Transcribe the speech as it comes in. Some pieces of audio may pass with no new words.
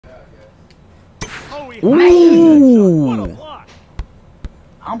Ooh.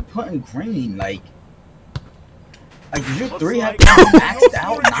 I'm putting green. Like does your three have to be maxed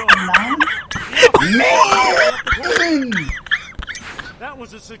out? 99? Man! That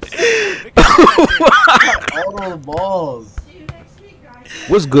was a success. All those balls.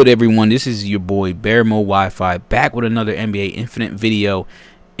 What's good, everyone? This is your boy Bearmo Wi-Fi back with another NBA Infinite video.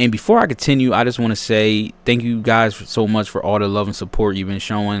 And before I continue, I just want to say thank you guys so much for all the love and support you've been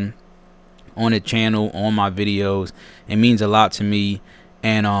showing on the channel, on my videos. It means a lot to me.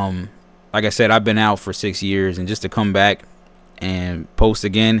 And like I said, I've been out for 6 years, and just to come back and post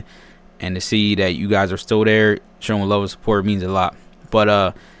again and to see that you guys are still there showing love and support means a lot.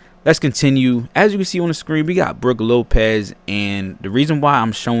 But let's continue. As you can see on the screen, we got Brook Lopez, and the reason why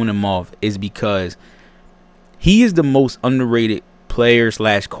I'm showing him off is because he is the most underrated player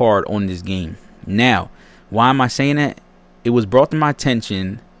 / card on this game. Now, why am I saying that? It was brought to my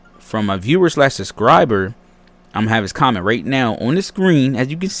attention from a viewer / subscriber. I'm gonna have his comment right now on the screen. As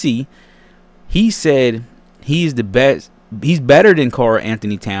you can see, he said he's the best. He's better than Karl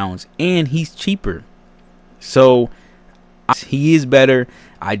Anthony Towns, and he's cheaper. So he is better.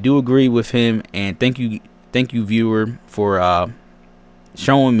 I do agree with him, and thank you viewer for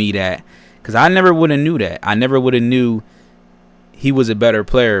showing me that, because I never would have knew that. I never would have knew he was a better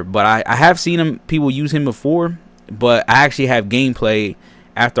player. But I have seen people use him before, but I actually have gameplay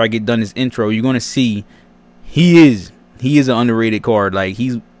after I get done this intro. You're gonna see he is an underrated card. Like,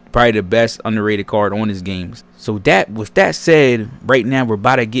 he's probably the best underrated card on his games. So with that said, right now we're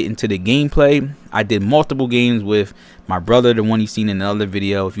about to get into the gameplay. I did multiple games with my brother, the one you seen in the other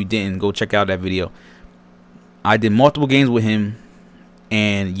video. If you didn't, go check out that video. I did multiple games with him,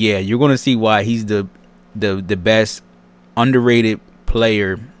 and yeah, you're gonna see why he's the best underrated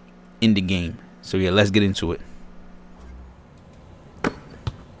player in the game. So yeah, let's get into it.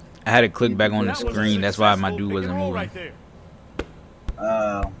 I had to click back on the screen. That's why my dude wasn't moving.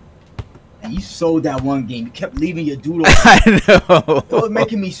 And you sold that one game. You kept leaving your dude. I know. It was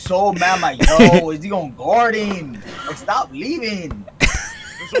making me so mad. I'm like, yo, is he gonna guard him? Like, stop leaving.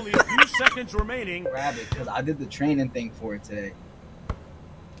 There's only a few seconds remaining. Grab it, because I did the training thing for it today.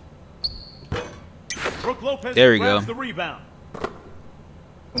 Brook Lopez there we go. The rebound.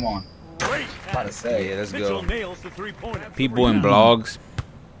 Come on. Great. About to say. Yeah, let's Mitchell go. nails the three-pointer. People in blogs.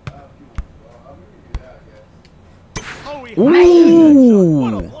 Oh, he Ooh.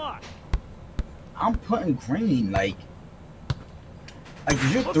 what a block. I'm putting green. Like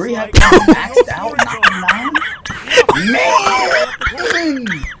does your Looks three like have to be maxed no out? scoring 99? Man!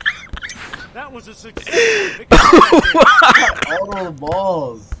 That was a success. All those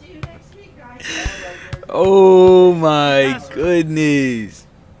balls. Oh my goodness.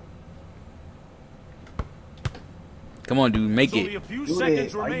 Come on, dude, make Only it. a few Do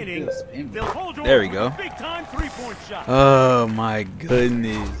seconds it. Why you remaining. do spin? They'll hold you There we over go. a big-time three-point shot. Oh my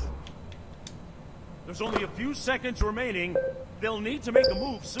goodness. There's only a few seconds remaining. They'll need to make a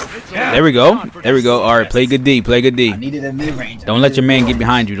move soon. There we go. There we go. All right, play good D. Play good D. I needed a mid-range. Don't let your man get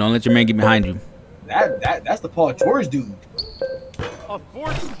behind you. Don't let your man get behind you. That's the Paul George dude. A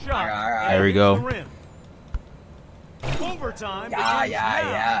forced shot. Alright. There we go. The rim. Overtime.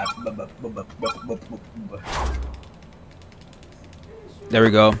 Yeah. There we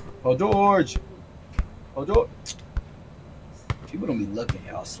go. Paul George. Paul George. People don't be looking.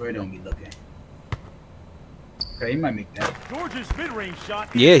 I swear they don't be looking. Okay, he might make that. George's mid-range shot.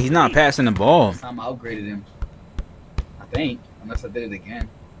 Yeah, he's not passing the ball. This time I upgraded him. I think. Unless I did it again.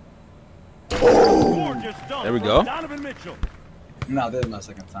 Gorgeous dunk There we from go. Donovan Mitchell. No, this is my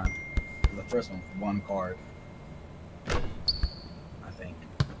second time. The first one for one card. I think.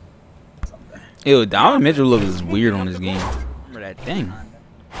 Something. Ew, Donovan Mitchell looks weird on this game. Remember that thing?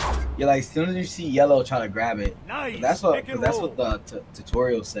 Yeah, like as soon as you see yellow, try to grab it. Nice. That's Pick and roll. what the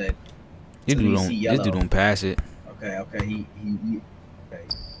tutorial said. This When you dude see don't. yellow. This dude don't pass it. Okay. He okay.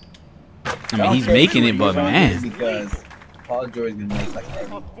 I mean, he's making it, but man, because Paul George gonna make like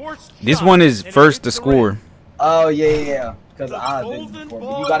every. A forced this shot, one is and it first to hits the rim. score. Oh yeah. Because The I did golden it before, but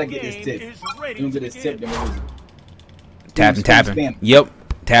ball you gotta get his game tip. is ready You to get his begin. tip, then it Tapping, tapping. spam. Yep,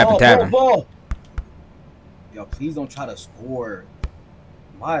 tapping, tapping. Ball. Yo, please don't try to score.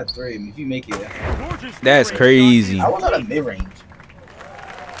 Why a three? I mean, if you make it, George's That's mid-range crazy. shot I was at a mid range.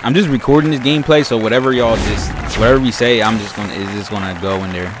 I'm just recording this gameplay, so whatever we say, it's just gonna go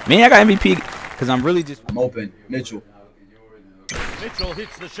in there. Man, I got MVP because I'm really just. I'm open, Mitchell. Mitchell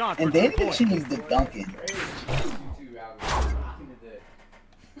hits the shot for And then 2 he points. needs the dunking.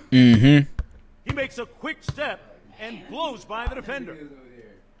 Mm-hmm. He makes a quick step and blows by the defender.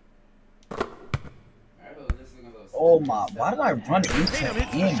 Oh my! Why did I run into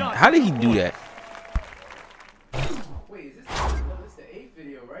him? How did he do that?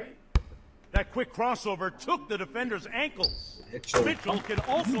 That quick crossover took the defender's ankles. Mitchell. Mitchell can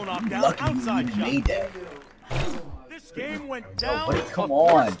also knock down Lucky outside you made shots. that. This game went Yo, down. but come a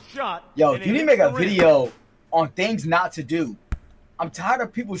on. forced shot, Yo, and you it need to hits make a the rim. video on things not to do. I'm tired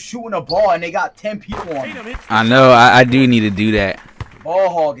of people shooting a ball and they got 10 people on Tatum them. hits the I know. shot. I do need to do that. Ball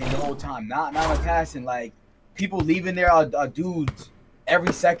hogging the whole time, not a passing. Like, people leaving their dudes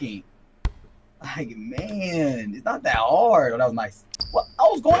every second. Like, man, it's not that hard. Oh, that was nice. What? I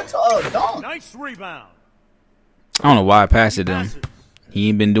was going to a dunk. Nice rebound. I don't know why I passed it to him. Passes. He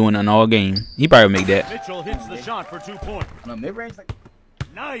ain't been doing it all game. He probably make that. Mitchell hits the shot for 2 points. On a mid-range, like,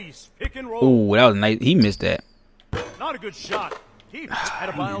 Nice pick and roll. Ooh, that was nice. He missed that. Not a good shot. Keith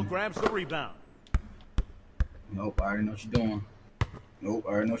Adebayo grabs the rebound. nope, I already know what you're doing. Nope,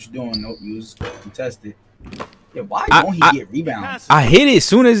 I already know what you're doing. Nope, you was contested. Yeah, why don't he get rebounds? I hit it as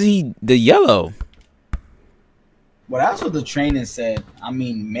soon as the yellow. Well, that's what the training said. I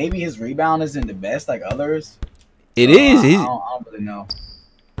mean, maybe his rebound isn't the best like others. It So, is. I He's, don't really know.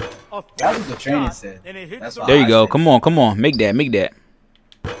 A That's what the forced training shot, said. and it hits That's the why there you I go. said- Come on. Make that.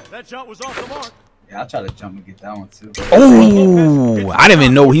 That shot was off the mark. Yeah, I'll try to jump and get that one too. Oh, I didn't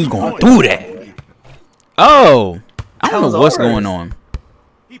even know he was going through that. Oh, I don't know what's going on.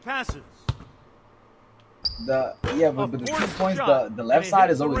 He passes. Yeah, but the 2 points, the left side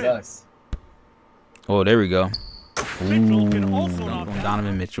is always us. Oh, there we go. Ooh, Mitchell can also knock from down.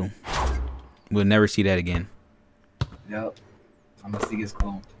 Donovan Mitchell. We'll never see that again. Yep. Unless he gets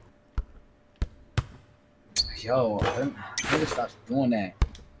cloned. Yo, I need to stop doing that.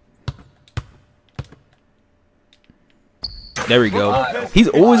 There we go. He's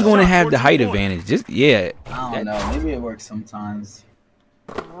always going to have the height advantage. Just yeah. I don't know. Maybe it works sometimes.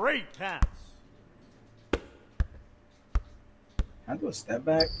 Great pass. Can I do a step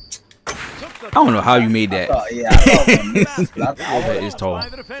back? I don't know how you made that. I thought I was missed, but I thought- That is tall. By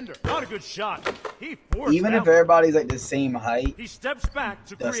the defender. Not a good shot. He forced even that if one. everybody's like the same height, He steps back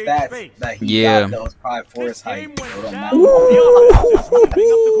to the create stats space. that he Yeah. got though is probably for This his game height. So went it don't down. matter. The offense is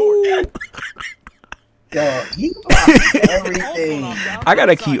moving up the court. Yo, he blocks Also everything. knocked down I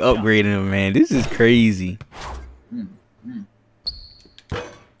gotta outside keep shot. upgrading him, man. This is crazy.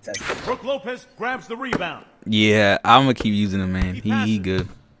 Brook Lopez grabs the rebound. Yeah, I'm gonna keep using him, man. He good.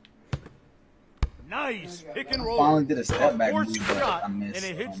 Nice pick and I roll. finally did a step back forced move, but shot, I and missed.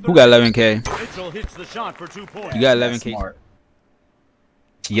 it hits the Who got 11K? Mitchell hits the shot for 2 points. You got That's 11K. smart.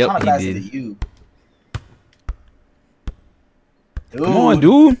 I'm Yep, trying to he pass it did. to you. Come on,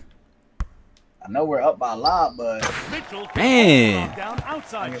 dude. I know we're up by a lot, but Mitchell can Man. also knock down I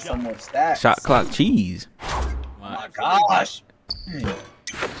outside get shot. some more stats. Shot clock cheese. Oh my gosh. And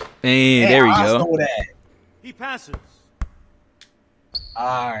there we I go. stole that. He passes.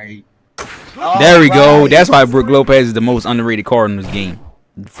 All right. There we go. Alright. That's why Brook Lopez is the most underrated card in this game.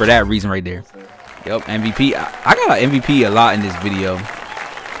 For that reason right there. Yep, MVP. I got MVP a lot in this video.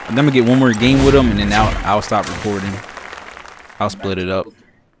 I'm gonna get one more game with him, and then I'll stop recording. I'll split it up.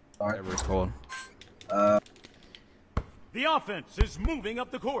 Whatever it's called. The offense is moving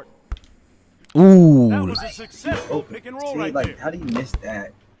up the court. That Ooh. was a successful pick and roll See, right like, there. how do you miss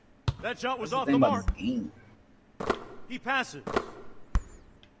that? That shot was That's off the the thing about mark. this game. He passes.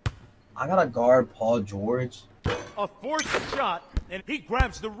 I gotta guard Paul George. A forced shot, and he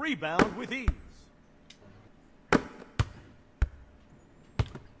grabs the rebound with ease.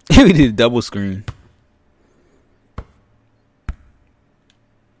 We did a double screen.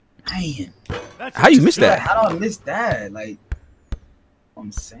 Man, That's How you a missed like, that? how do I miss that? Like,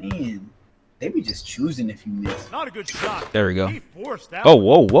 I'm saying, they be just choosing if you miss. Not a good shot. There we go. He forced that. Oh,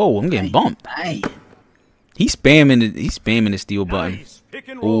 whoa! I'm getting bumped. Dang. He's spamming the steal button. Nice pick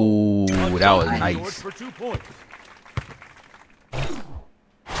and roll. Ooh, A that was shot nice. George for 2 points.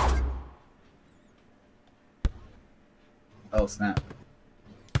 Oh snap!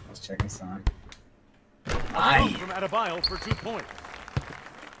 I was checking sign. Dunk Nice. from Adebayo for 2 points.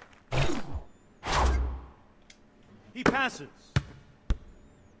 He passes.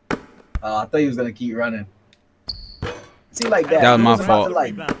 I thought he was gonna keep running. See, like that. That was He my about fault. To,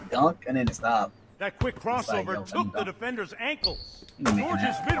 like dunk and then stop. That quick crossover yo, let me took the dunk. defender's ankles. He making George's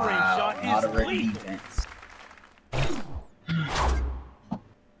that. mid-range Wow, shot moderate is lethal. defense.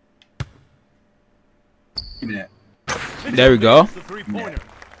 Give me that. There we go. The three-pointer.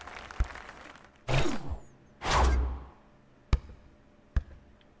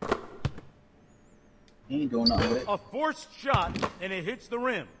 He ain't doing nothing with it. A forced shot, and it hits the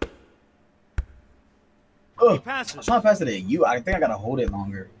rim. Ugh. passes. I was trying to pass it at you. I think I gotta hold it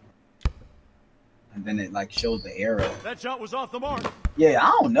longer. And then it like shows the arrow. That shot was off the mark. Yeah, I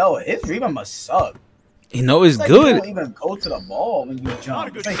don't know. His rebound must suck. You know it's like good. You don't even go to the ball when you Not a jump.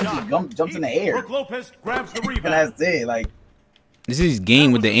 good It's like he shot. just jumps in the air. Brook Lopez grabs the And rebound. that's it. Like, This is his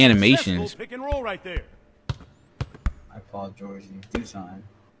game with That the was a animations. successful pick and roll right there. I call George. You do something.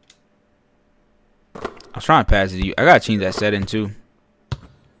 I was trying to pass it to you. I gotta change that setting too.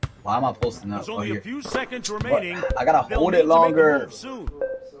 Why am I posting up? There's Oh, only a here. few seconds remaining. I gotta They'll hold need it to make a longer. move soon.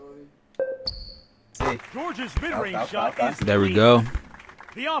 See, George's mid-range Okay. shot is There we clean. go.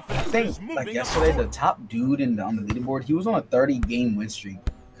 The I offense think is moving like up yesterday, the court. top dude on the leaderboard, he was on a 30-game win streak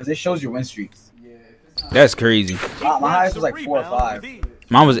because it shows your win streaks. That's crazy. My highest was Grabs like the 4 or rebound 5. with ease.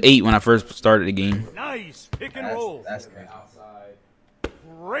 Mine was 8 when I first started the game. Nice pick and roll. That's crazy.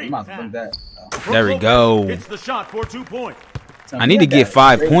 Great You might have to bring pass. that. Brook There we Lopez go. Hits the shot for 2 points. I need to get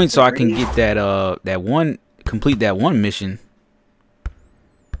 5 points so I can get that one, complete that one mission.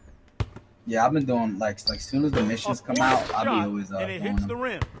 Yeah, I've been doing like soon as the missions come out, I'll be always and it doing hits the them.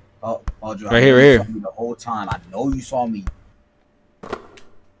 rim. Oh, Joe, Right here, right here. The whole time, I know you saw me.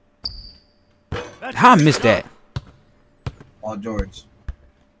 That's How I the missed shot. that? Oh, George.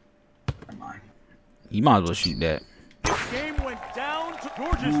 Never mind. You might as well shoot that. This game went down to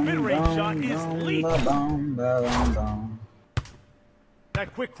George's mid-range shot is lead.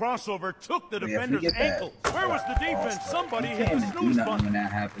 That quick crossover took the Yeah, defender's forget that. ankle. Where was the defense? Somebody You hit can't the even do snooze nothing button. when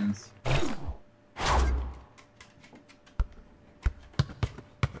that happens.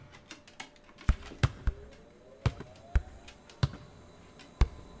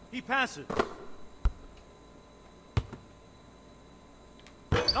 He passes.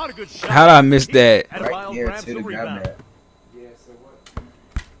 Not a good shot. How did I miss that? Adebayo Right here grabs too the to grab rebound. that.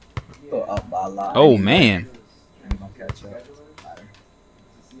 Go up by a lot. Oh man. I'm gonna catch up.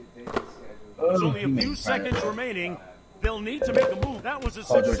 There's only He a made few it seconds right. remaining. They'll need to make a move. That was a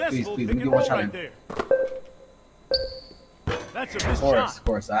Oh, George, successful please, pick let me and get one roll shot right in. there. That's a missed Of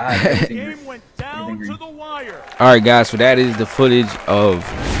course. shot. I had The everything. game went down Everything to the wire. Alright guys, so that is the footage of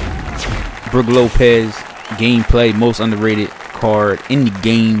Brook Lopez gameplay, most underrated card in the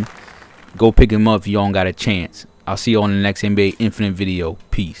game. Go pick him up if you don't got a chance. I'll see you on the next NBA Infinite video.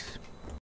 Peace.